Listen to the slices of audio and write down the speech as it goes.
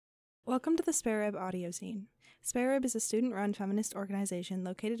Welcome to the Spare Rib audio zine. Spare Rib is a student-run feminist organization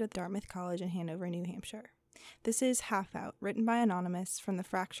located at Dartmouth College in Hanover, New Hampshire. This is Half Out, written by Anonymous from the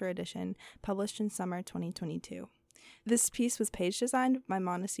Fracture edition, published in summer 2022. This piece was page designed by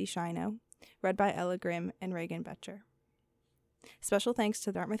Monacy Shino, read by Ella Grimm and Reagan Betcher. Special thanks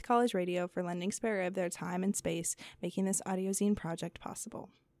to Dartmouth College Radio for lending Spare Rib their time and space, making this audio zine project possible.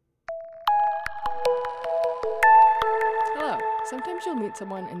 Hello. Sometimes you'll meet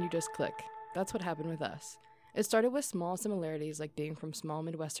someone and you just click. That's what happened with us. It started with small similarities like being from small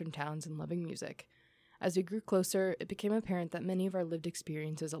Midwestern towns and loving music. As we grew closer, it became apparent that many of our lived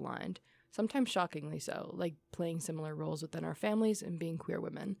experiences aligned, sometimes shockingly so, like playing similar roles within our families and being queer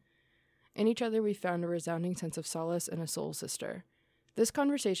women. In each other, we found a resounding sense of solace and a soul sister. This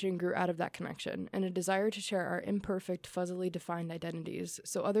conversation grew out of that connection and a desire to share our imperfect, fuzzily defined identities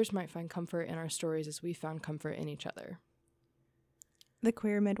so others might find comfort in our stories as we found comfort in each other. The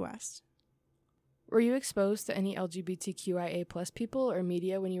Queer Midwest. Were you exposed to any LGBTQIA+ people or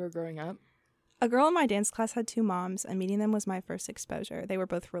media when you were growing up? A girl in my dance class had two moms, and meeting them was my first exposure. They were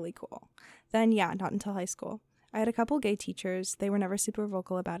both really cool. Then, not until high school. I had a couple gay teachers. They were never super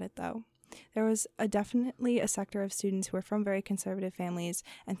vocal about it, though. There was definitely a sector of students who were from very conservative families,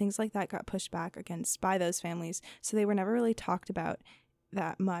 and things like that got pushed back against by those families, so they were never really talked about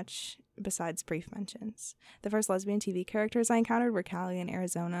that much, besides brief mentions. The first lesbian TV characters I encountered were Talia in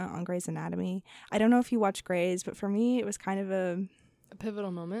Arizona on Grey's Anatomy. I don't know if you watch Grey's, but for me, it was kind of a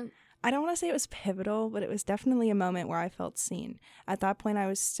pivotal moment? I don't want to say it was pivotal, but it was definitely a moment where I felt seen. At that point, I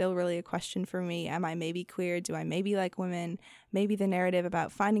was still really a question for me. Am I maybe queer? Do I maybe like women? Maybe the narrative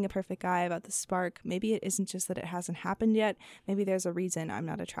about finding a perfect guy, about the spark, maybe it isn't just that it hasn't happened yet. Maybe there's a reason I'm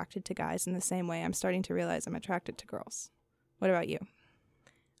not attracted to guys in the same way I'm starting to realize I'm attracted to girls. What about you?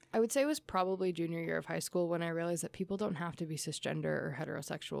 I would say it was probably junior year of high school when I realized that people don't have to be cisgender or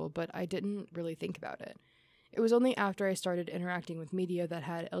heterosexual, but I didn't really think about it. It was only after I started interacting with media that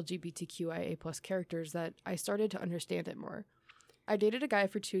had LGBTQIA+ characters that I started to understand it more. I dated a guy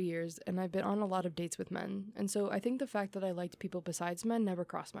for 2 years, and I've been on a lot of dates with men, and so I think the fact that I liked people besides men never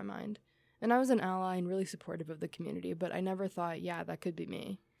crossed my mind. And I was an ally and really supportive of the community, but I never thought, that could be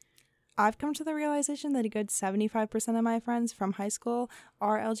me. I've come to the realization that a good 75% of my friends from high school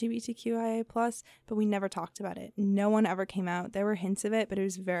are LGBTQIA+, but we never talked about it. No one ever came out. There were hints of it, but it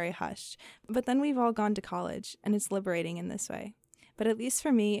was very hushed. But then we've all gone to college, and it's liberating in this way. But at least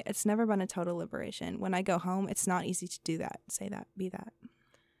for me, it's never been a total liberation. When I go home, it's not easy to do that, say that, be that.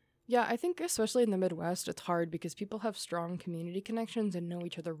 Yeah, I think especially in the Midwest, it's hard because people have strong community connections and know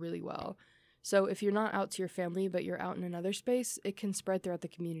each other really well. So if you're not out to your family, but you're out in another space, it can spread throughout the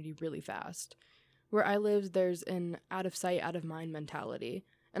community really fast. Where I lived, there's an out-of-sight, out-of-mind mentality,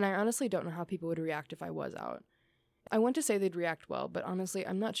 and I honestly don't know how people would react if I was out. I want to say they'd react well, but honestly,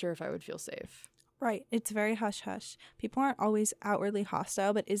 I'm not sure if I would feel safe. Right, it's very hush-hush. People aren't always outwardly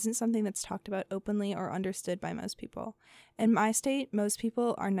hostile, but isn't something that's talked about openly or understood by most people. In my state, most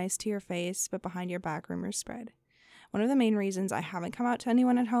people are nice to your face, but behind your back, rumors spread. One of the main reasons I haven't come out to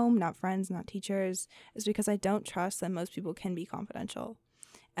anyone at home, not friends, not teachers, is because I don't trust that most people can be confidential.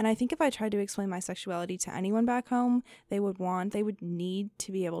 And I think if I tried to explain my sexuality to anyone back home, they would need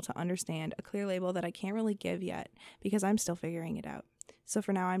to be able to understand a clear label that I can't really give yet because I'm still figuring it out. So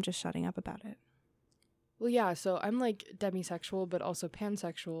for now, I'm just shutting up about it. Well, yeah, so I'm like demisexual, but also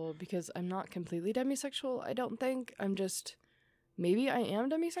pansexual because I'm not completely demisexual, I don't think. I'm just... Maybe I am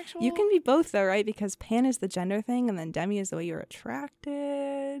demisexual? You can be both, though, right? Because pan is the gender thing, and then demi is the way you're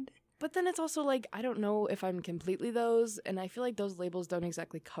attracted. But then it's also like, I don't know if I'm completely those, and I feel like those labels don't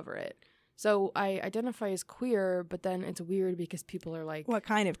exactly cover it. So I identify as queer, but then it's weird because people are like... What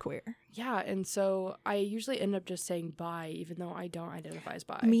kind of queer? Yeah, and so I usually end up just saying bi, even though I don't identify as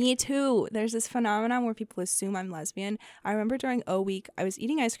bi. Me too. There's this phenomenon where people assume I'm lesbian. I remember during O Week, I was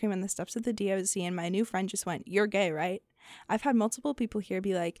eating ice cream on the steps of the DOC, and my new friend just went, "You're gay, right?" I've had multiple people here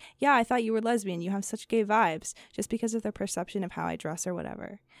be like, "Yeah, I thought you were lesbian. You have such gay vibes," just because of their perception of how I dress or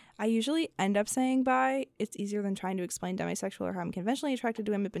whatever. I usually end up saying bi. It's easier than trying to explain demisexual or how I'm conventionally attracted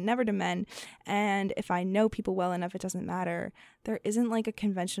to women, but never to men. And if I know people well enough, it doesn't matter. There isn't like a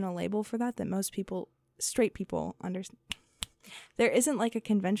conventional label for that most people, straight people, understand. There isn't like a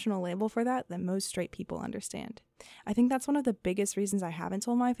conventional label for that most straight people understand. I think that's one of the biggest reasons I haven't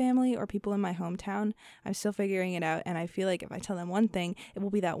told my family or people in my hometown. I'm still figuring it out, and I feel like if I tell them one thing, it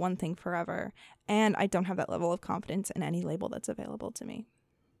will be that one thing forever. And I don't have that level of confidence in any label that's available to me.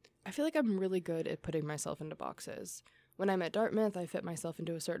 I feel like I'm really good at putting myself into boxes. When I'm at Dartmouth, I fit myself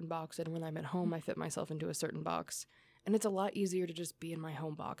into a certain box, and when I'm at home, I fit myself into a certain box. And it's a lot easier to just be in my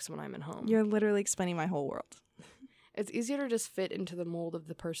home box when I'm at home. You're literally explaining my whole world. It's easier to just fit into the mold of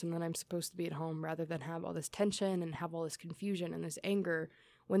the person that I'm supposed to be at home rather than have all this tension and have all this confusion and this anger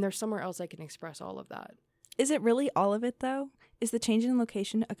when there's somewhere else I can express all of that. Is it really all of it, though? Is the change in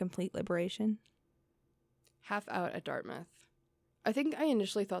location a complete liberation? Half out at Dartmouth. I think I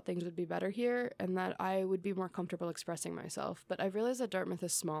initially thought things would be better here and that I would be more comfortable expressing myself, but I've realized that Dartmouth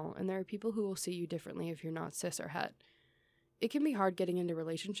is small and there are people who will see you differently if you're not cis or het. It can be hard getting into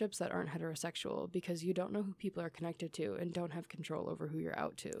relationships that aren't heterosexual because you don't know who people are connected to and don't have control over who you're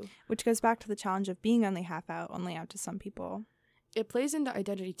out to. Which goes back to the challenge of being only half out, only out to some people. It plays into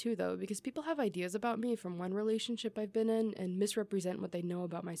identity too, though, because people have ideas about me from one relationship I've been in and misrepresent what they know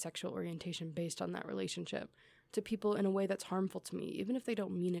about my sexual orientation based on that relationship to people in a way that's harmful to me, even if they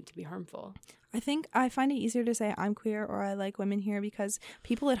don't mean it to be harmful. I think I find it easier to say I'm queer or I like women here because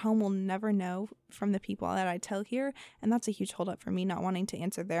people at home will never know from the people that I tell here, and that's a huge holdup for me, not wanting to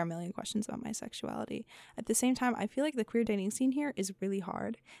answer their million questions about my sexuality. At the same time, I feel like the queer dating scene here is really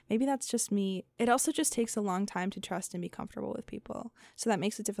hard. Maybe that's just me. It also just takes a long time to trust and be comfortable with people, so that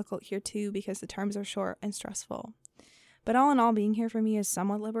makes it difficult here too because the terms are short and stressful. But all in all, being here for me is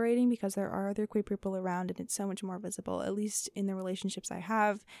somewhat liberating because there are other queer people around and it's so much more visible. At least in the relationships I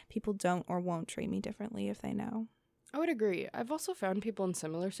have, people don't or won't treat me differently if they know. I would agree. I've also found people in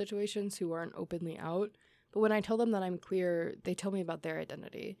similar situations who aren't openly out, but when I tell them that I'm queer, they tell me about their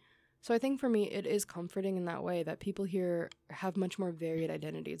identity. So I think for me, it is comforting in that way that people here have much more varied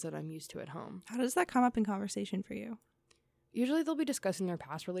identities than I'm used to at home. How does that come up in conversation for you? Usually they'll be discussing their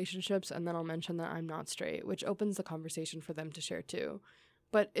past relationships and then I'll mention that I'm not straight, which opens the conversation for them to share too.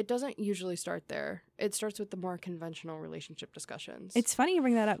 But it doesn't usually start there. It starts with the more conventional relationship discussions. It's funny you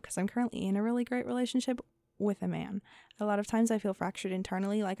bring that up because I'm currently in a really great relationship with a man. A lot of times I feel fractured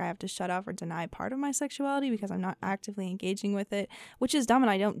internally, like I have to shut off or deny part of my sexuality because I'm not actively engaging with it, which is dumb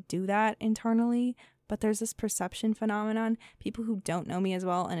and I don't do that internally. But there's this perception phenomenon. People who don't know me as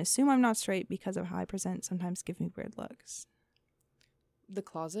well and assume I'm not straight because of how I present sometimes give me weird looks. The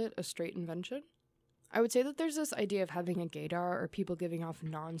closet, a straight invention? I would say that there's this idea of having a gaydar or people giving off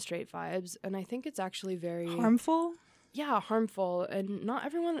non-straight vibes, and I think it's actually very... harmful? Yeah, harmful, and not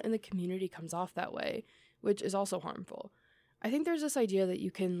everyone in the community comes off that way, which is also harmful. I think there's this idea that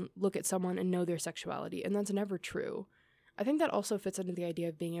you can look at someone and know their sexuality, and that's never true. I think that also fits into the idea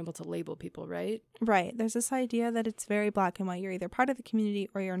of being able to label people, right? Right. There's this idea that it's very black and white. You're either part of the community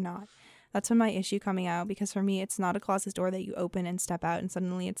or you're not. That's been my issue coming out because for me, it's not a closet door that you open and step out and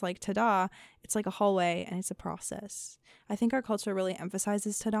suddenly it's like, ta-da, it's like a hallway and it's a process. I think our culture really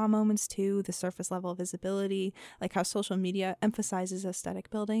emphasizes ta-da moments too, the surface level visibility, like how social media emphasizes aesthetic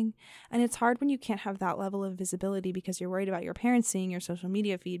building. And it's hard when you can't have that level of visibility because you're worried about your parents seeing your social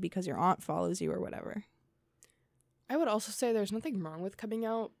media feed because your aunt follows you or whatever. I would also say there's nothing wrong with coming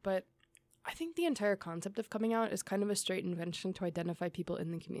out, but I think the entire concept of coming out is kind of a straight invention to identify people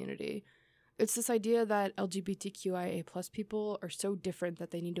in the community. It's this idea that LGBTQIA+ people are so different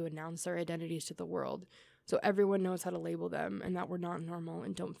that they need to announce their identities to the world, so everyone knows how to label them and that we're not normal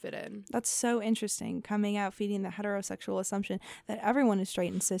and don't fit in. That's so interesting, coming out feeding the heterosexual assumption that everyone is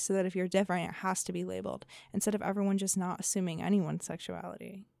straight and cis so that if you're different, it has to be labeled, instead of everyone just not assuming anyone's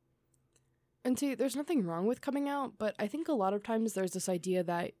sexuality. And see, there's nothing wrong with coming out, but I think a lot of times there's this idea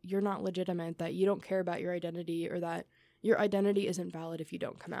that you're not legitimate, that you don't care about your identity, or that your identity isn't valid if you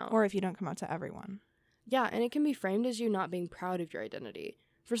don't come out. Or if you don't come out to everyone. Yeah, and it can be framed as you not being proud of your identity.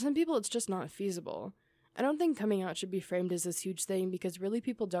 For some people, it's just not feasible. I don't think coming out should be framed as this huge thing because really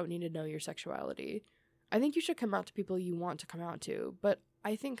people don't need to know your sexuality. I think you should come out to people you want to come out to, but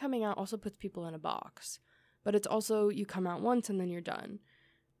I think coming out also puts people in a box. But it's also you come out once and then you're done.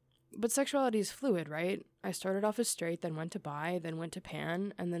 But sexuality is fluid, right? I started off as straight, then went to bi, then went to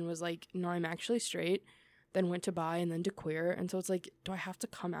pan, and then was like, no, I'm actually straight, then went to bi, and then to queer. And so it's like, do I have to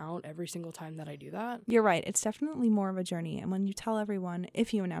come out every single time that I do that? You're right. It's definitely more of a journey. And when you tell everyone,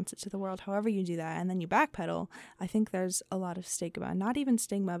 if you announce it to the world, however you do that, and then you backpedal, I think there's a lot of stigma. Not even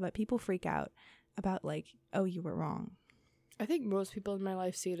stigma, but people freak out about like, oh, you were wrong. I think most people in my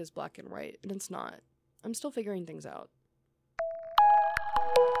life see it as black and white, and it's not. I'm still figuring things out.